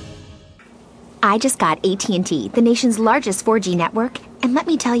 24/7. I just got AT&T, the nation's largest 4G network, and let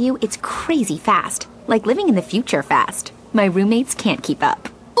me tell you, it's crazy fast. Like living in the future fast. My roommates can't keep up.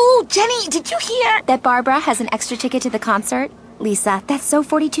 Ooh, Jenny, did you hear? That Barbara has an extra ticket to the concert? Lisa, that's so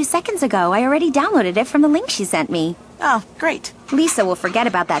 42 seconds ago. I already downloaded it from the link she sent me. Oh, great. Lisa will forget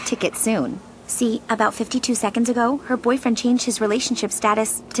about that ticket soon. See, about 52 seconds ago, her boyfriend changed his relationship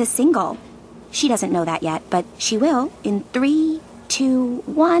status to single. She doesn't know that yet, but she will in 3, 2,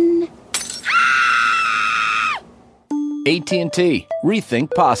 1... AT&T.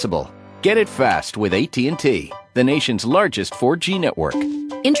 Rethink possible. Get it fast with AT&T, the nation's largest 4G network.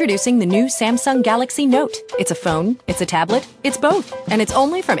 Introducing the new Samsung Galaxy Note. It's a phone, it's a tablet, it's both, and it's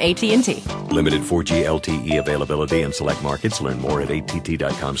only from AT&T. Limited 4G LTE availability in select markets. Learn more at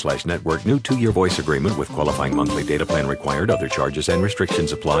att.com/network. New 2-year voice agreement with qualifying monthly data plan required. Other charges and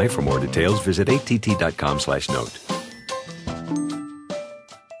restrictions apply. For more details, visit att.com/note.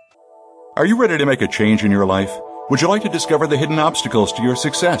 Are you ready to make a change in your life? Would you like to discover the hidden obstacles to your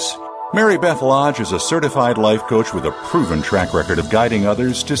success? Mary Beth Lodge is a certified life coach with a proven track record of guiding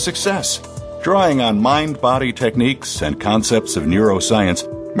others to success. Drawing on mind-body techniques and concepts of neuroscience,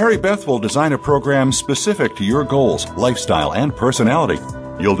 Mary Beth will design a program specific to your goals, lifestyle, and personality.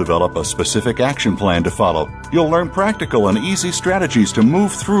 You'll develop a specific action plan to follow. You'll learn practical and easy strategies to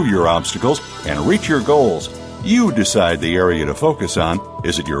move through your obstacles and reach your goals. You decide the area to focus on.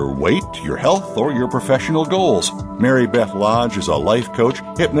 Is it your weight, your health, or your professional goals? Mary Beth Lodge is a life coach,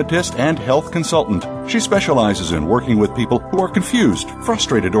 hypnotist, and health consultant. She specializes in working with people who are confused,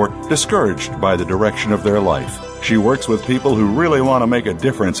 frustrated, or discouraged by the direction of their life. She works with people who really want to make a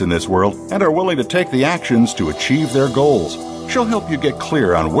difference in this world and are willing to take the actions to achieve their goals. She'll help you get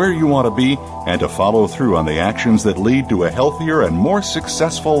clear on where you want to be and to follow through on the actions that lead to a healthier and more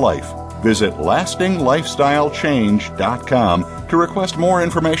successful life. Visit lastingLifestyleChange.com to request more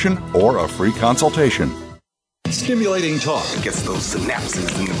information or a free consultation. Stimulating talk gets those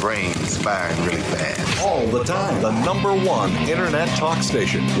synapses in the brain firing really fast. All the time. The #1 internet talk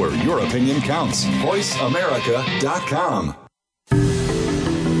station where your opinion counts. VoiceAmerica.com.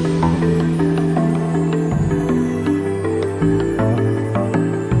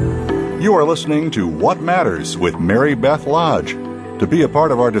 You are listening to What Matters with Mary Beth Lodge. To be a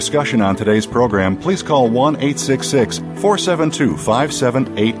part of our discussion on today's program, please call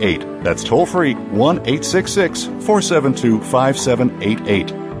 1-866-472-5788. That's toll-free,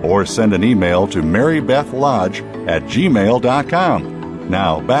 1-866-472-5788. Or send an email to marybethlodge@gmail.com.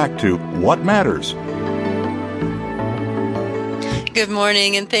 Now, back to What Matters. Good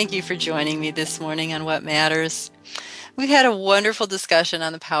morning, and thank you for joining me this morning on What Matters. We've had a wonderful discussion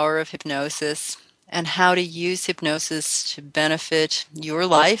on the power of hypnosis and how to use hypnosis to benefit your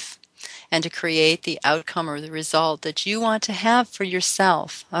life and to create the outcome or the result that you want to have for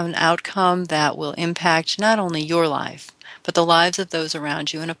yourself, an outcome that will impact not only your life, but the lives of those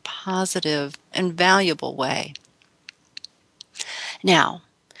around you in a positive and valuable way. Now,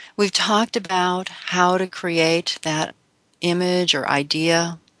 we've talked about how to create that image or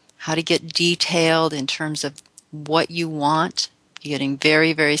idea, how to get detailed in terms of what you want, getting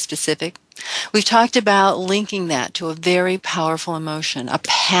very, very specific. We've talked about linking that to a very powerful emotion, a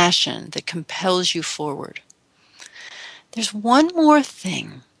passion that compels you forward. There's one more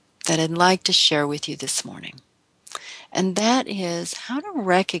thing that I'd like to share with you this morning, and that is how to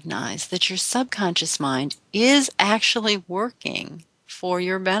recognize that your subconscious mind is actually working for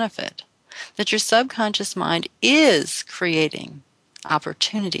your benefit, that your subconscious mind is creating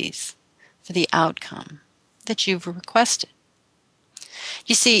opportunities for the outcome that you've requested.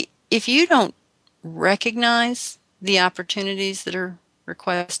 You see, if you don't recognize the opportunities that are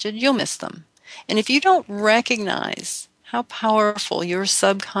requested, you'll miss them. And if you don't recognize how powerful your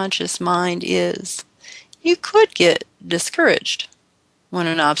subconscious mind is, you could get discouraged when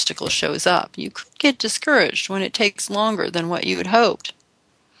an obstacle shows up. You could get discouraged when it takes longer than what you had hoped.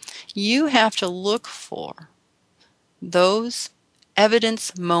 You have to look for those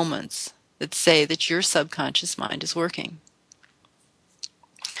evidence moments that say that your subconscious mind is working.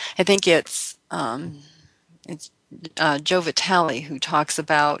 I think it's Joe Vitale who talks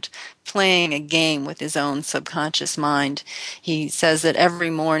about playing a game with his own subconscious mind. He says that every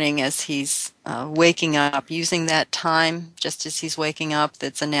morning as he's waking up, using that time just as he's waking up,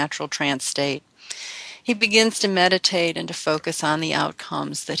 that's a natural trance state, he begins to meditate and to focus on the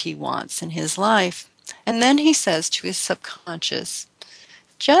outcomes that he wants in his life. And then he says to his subconscious,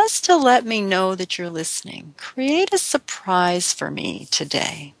 just to let me know that you're listening, create a surprise for me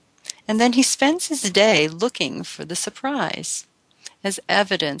today. And then he spends his day looking for the surprise as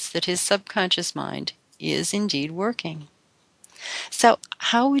evidence that his subconscious mind is indeed working. So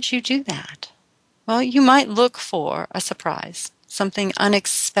how would you do that? Well, you might look for a surprise, something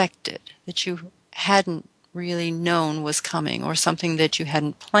unexpected that you hadn't really known was coming, or something that you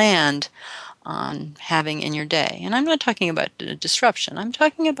hadn't planned on having in your day. And I'm not talking about a disruption. I'm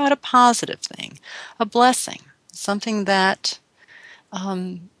talking about a positive thing, a blessing, something that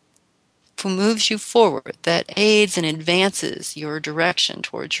moves you forward, that aids and advances your direction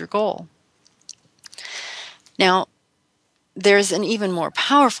towards your goal. Now, there's an even more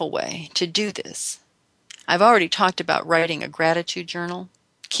powerful way to do this. I've already talked about writing a gratitude journal,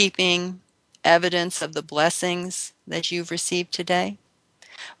 keeping evidence of the blessings that you've received today.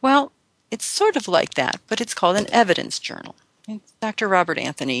 Well, it's sort of like that, but it's called an evidence journal. Dr. Robert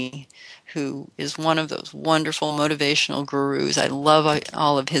Anthony, who is one of those wonderful motivational gurus, I love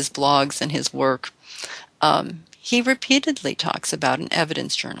all of his blogs and his work, he repeatedly talks about an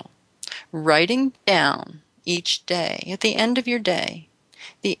evidence journal. Writing down each day, at the end of your day,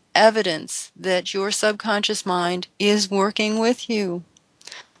 the evidence that your subconscious mind is working with you.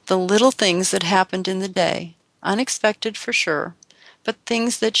 The little things that happened in the day, unexpected for sure, but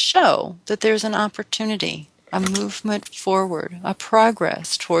things that show that there's an opportunity, a movement forward, a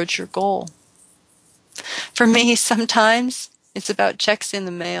progress towards your goal. For me, sometimes it's about checks in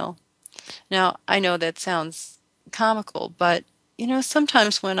the mail. Now, I know that sounds comical, but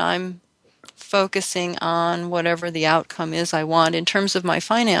sometimes when I'm focusing on whatever the outcome is I want in terms of my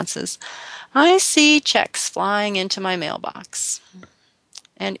finances, I see checks flying into my mailbox.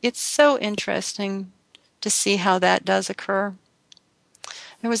 And it's so interesting to see how that does occur.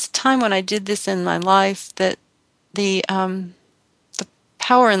 There was a time when I did this in my life that the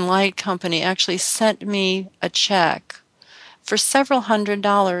Power and Light company actually sent me a check for several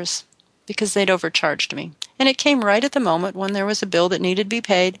 $100s because they'd overcharged me. And it came right at the moment when there was a bill that needed to be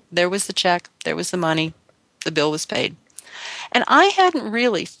paid. There was the check, there was the money, the bill was paid. And I hadn't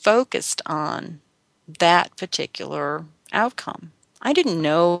really focused on that particular outcome. I didn't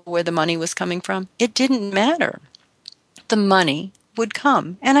know where the money was coming from. It didn't matter. The money would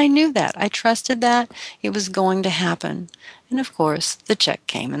come, and I knew that. I trusted that it was going to happen. And of course, the check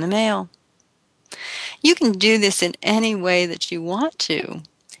came in the mail. You can do this in any way that you want to.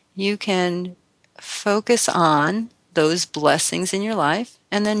 You can focus on those blessings in your life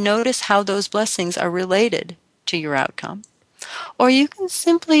and then notice how those blessings are related to your outcome. Or you can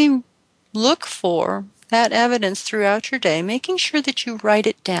simply look for that evidence throughout your day, making sure that you write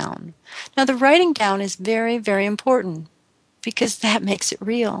it down. Now, the writing down is very, very important because that makes it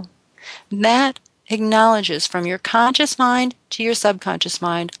real. That acknowledges from your conscious mind to your subconscious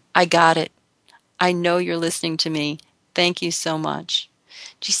mind, I got it. I know you're listening to me. Thank you so much.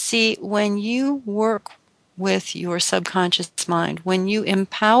 Do you see, when you work with your subconscious mind, when you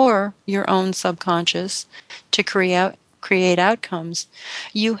empower your own subconscious to create outcomes,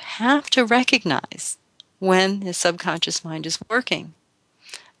 you have to recognize when the subconscious mind is working.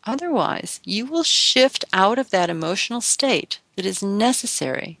 Otherwise, you will shift out of that emotional state that is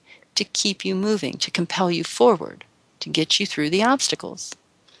necessary to keep you moving, to compel you forward, to get you through the obstacles.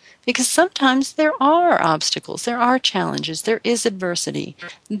 Because sometimes there are obstacles, there are challenges, there is adversity.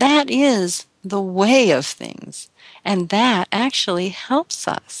 That is the way of things, and that actually helps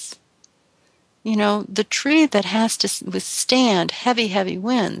us. The tree that has to withstand heavy, heavy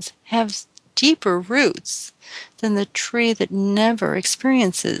winds has deeper roots than the tree that never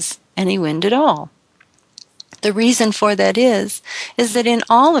experiences any wind at all. The reason for that is that in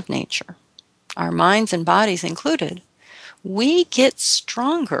all of nature, our minds and bodies included, we get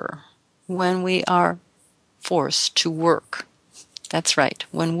stronger when we are forced to work. That's right.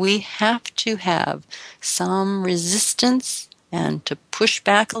 When we have to have some resistance and to push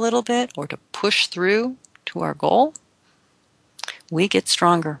back a little bit or to push through to our goal, we get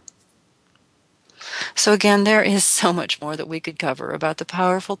stronger. So again, there is so much more that we could cover about the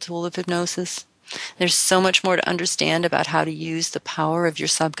powerful tool of hypnosis. There's so much more to understand about how to use the power of your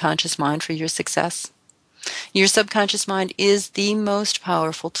subconscious mind for your success. Your subconscious mind is the most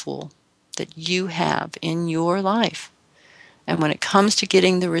powerful tool that you have in your life. And when it comes to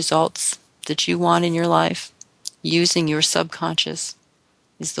getting the results that you want in your life, using your subconscious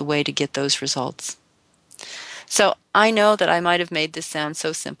is the way to get those results. So I know that I might have made this sound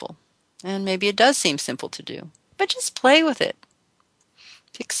so simple, and maybe it does seem simple to do, but just play with it.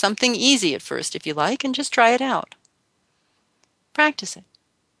 Pick something easy at first if you like, and just try it out. Practice it,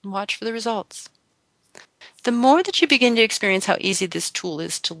 and watch for the results. The more that you begin to experience how easy this tool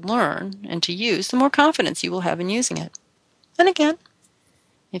is to learn and to use, the more confidence you will have in using it. And again,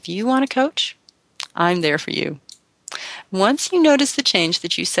 if you want a coach, I'm there for you. Once you notice the change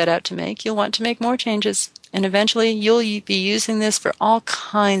that you set out to make, you'll want to make more changes. And eventually, you'll be using this for all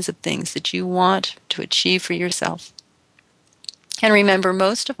kinds of things that you want to achieve for yourself. And remember,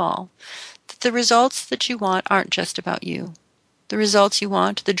 most of all, that the results that you want aren't just about you. The results you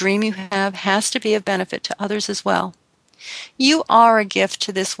want, the dream you have, has to be of benefit to others as well. You are a gift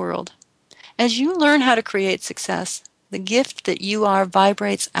to this world. As you learn how to create success, the gift that you are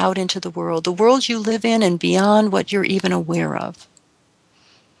vibrates out into the world you live in and beyond what you're even aware of.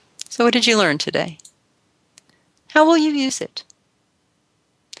 So what did you learn today? How will you use it?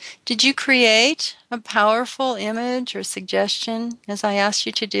 Did you create a powerful image or suggestion as I asked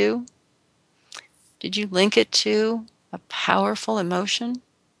you to do? Did you link it to a powerful emotion?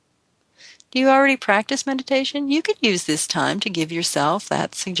 Do you already practice meditation? You could use this time to give yourself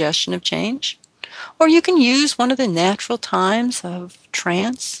that suggestion of change. Or you can use one of the natural times of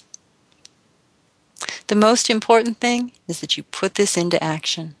trance. The most important thing is that you put this into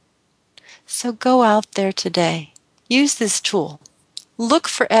action. So go out there today. Use this tool. Look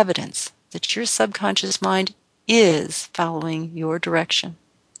for evidence that your subconscious mind is following your direction.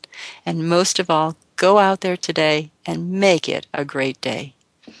 And most of all, go out there today and make it a great day.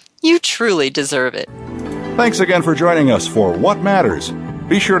 You truly deserve it. Thanks again for joining us for What Matters.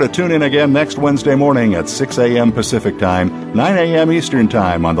 Be sure to tune in again next Wednesday morning at 6 a.m. Pacific Time, 9 a.m. Eastern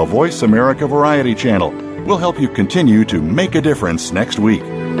Time on the Voice America Variety Channel. We'll help you continue to make a difference next week.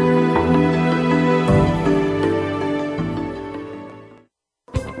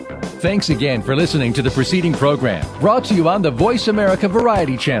 Thanks again for listening to the preceding program, brought to you on the Voice America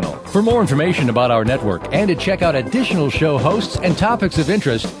Variety Channel. For more information about our network and to check out additional show hosts and topics of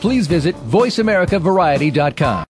interest, please visit voiceamericavariety.com.